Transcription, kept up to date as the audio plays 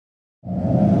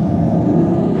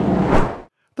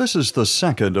This is the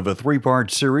second of a three-part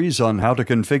series on how to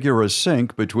configure a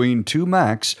sync between two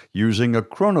Macs using a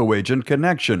ChronoAgent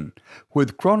connection,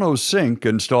 with ChronoSync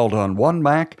installed on one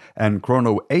Mac and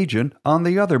ChronoAgent on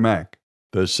the other Mac.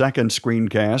 The second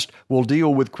screencast will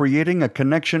deal with creating a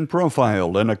connection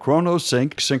profile in a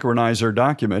ChronoSync synchronizer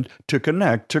document to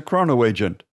connect to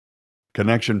ChronoAgent.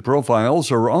 Connection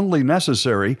profiles are only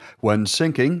necessary when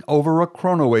syncing over a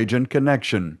ChronoAgent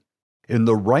connection. In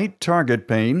the right target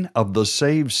pane of the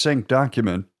Save Sync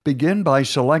document, begin by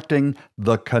selecting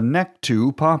the Connect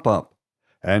To pop-up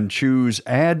and choose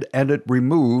Add Edit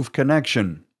Remove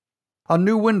Connection. A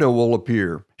new window will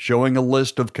appear showing a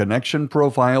list of connection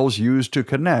profiles used to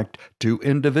connect to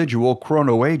individual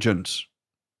ChronoAgents.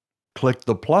 Click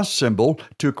the plus symbol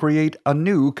to create a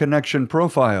new connection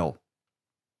profile.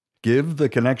 Give the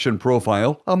connection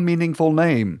profile a meaningful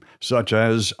name, such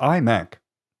as iMac.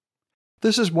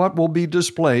 This is what will be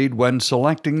displayed when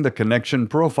selecting the connection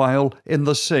profile in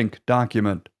the Sync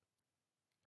document.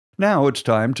 Now it's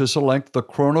time to select the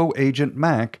ChronoAgent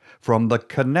Mac from the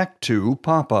Connect To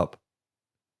pop-up.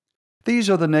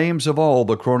 These are the names of all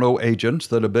the ChronoAgents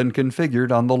that have been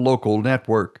configured on the local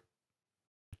network.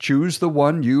 Choose the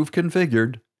one you've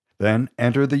configured, then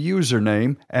enter the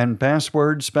username and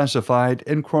password specified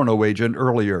in ChronoAgent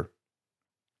earlier.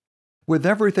 With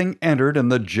everything entered in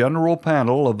the General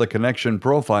panel of the connection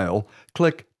profile,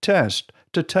 click Test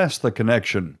to test the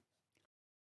connection.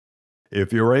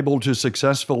 If you're able to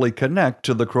successfully connect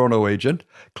to the ChronoAgent,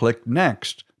 click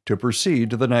Next to proceed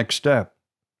to the next step.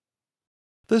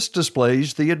 This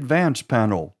displays the Advanced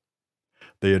panel.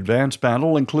 The Advanced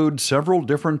panel includes several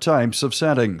different types of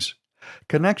settings.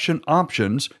 Connection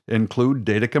options include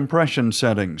data compression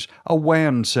settings, a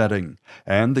WAN setting,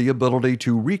 and the ability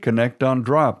to reconnect on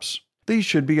drops. These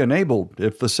should be enabled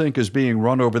if the sync is being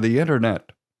run over the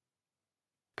Internet.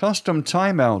 Custom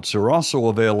timeouts are also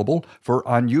available for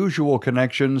unusual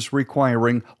connections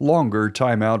requiring longer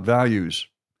timeout values.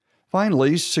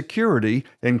 Finally, security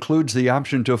includes the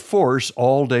option to force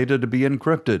all data to be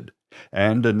encrypted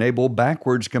and enable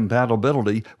backwards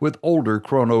compatibility with older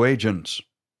ChronoAgents.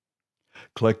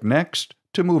 Click Next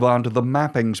to move on to the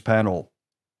Mappings panel.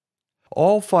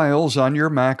 All files on your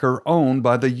Mac are owned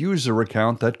by the user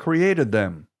account that created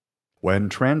them. When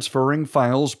transferring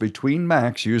files between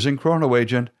Macs using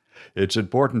ChronoAgent, it's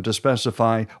important to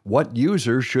specify what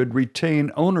user should retain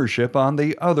ownership on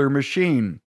the other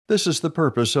machine. This is the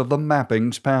purpose of the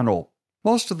Mappings panel.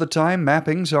 Most of the time,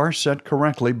 mappings are set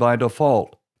correctly by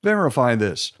default. Verify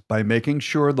this by making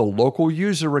sure the local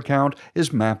user account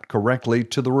is mapped correctly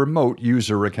to the remote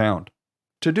user account.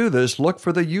 To do this, look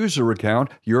for the user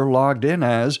account you're logged in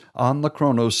as on the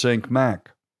ChronoSync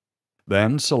Mac.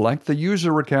 Then select the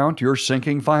user account you're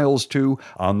syncing files to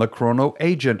on the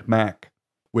ChronoAgent Mac.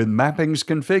 With mappings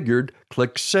configured,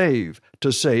 click Save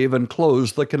to save and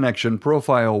close the connection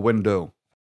profile window.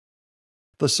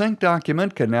 The sync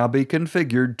document can now be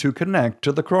configured to connect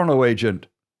to the ChronoAgent.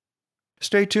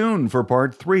 Stay tuned for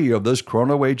Part 3 of this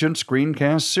ChronoAgent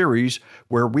screencast series,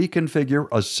 where we configure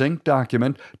a sync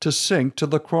document to sync to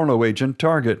the ChronoAgent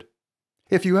target.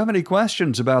 If you have any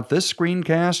questions about this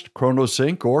screencast,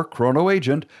 ChronoSync, or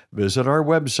ChronoAgent, visit our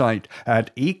website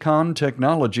at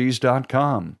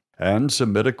econtechnologies.com and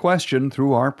submit a question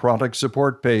through our product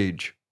support page.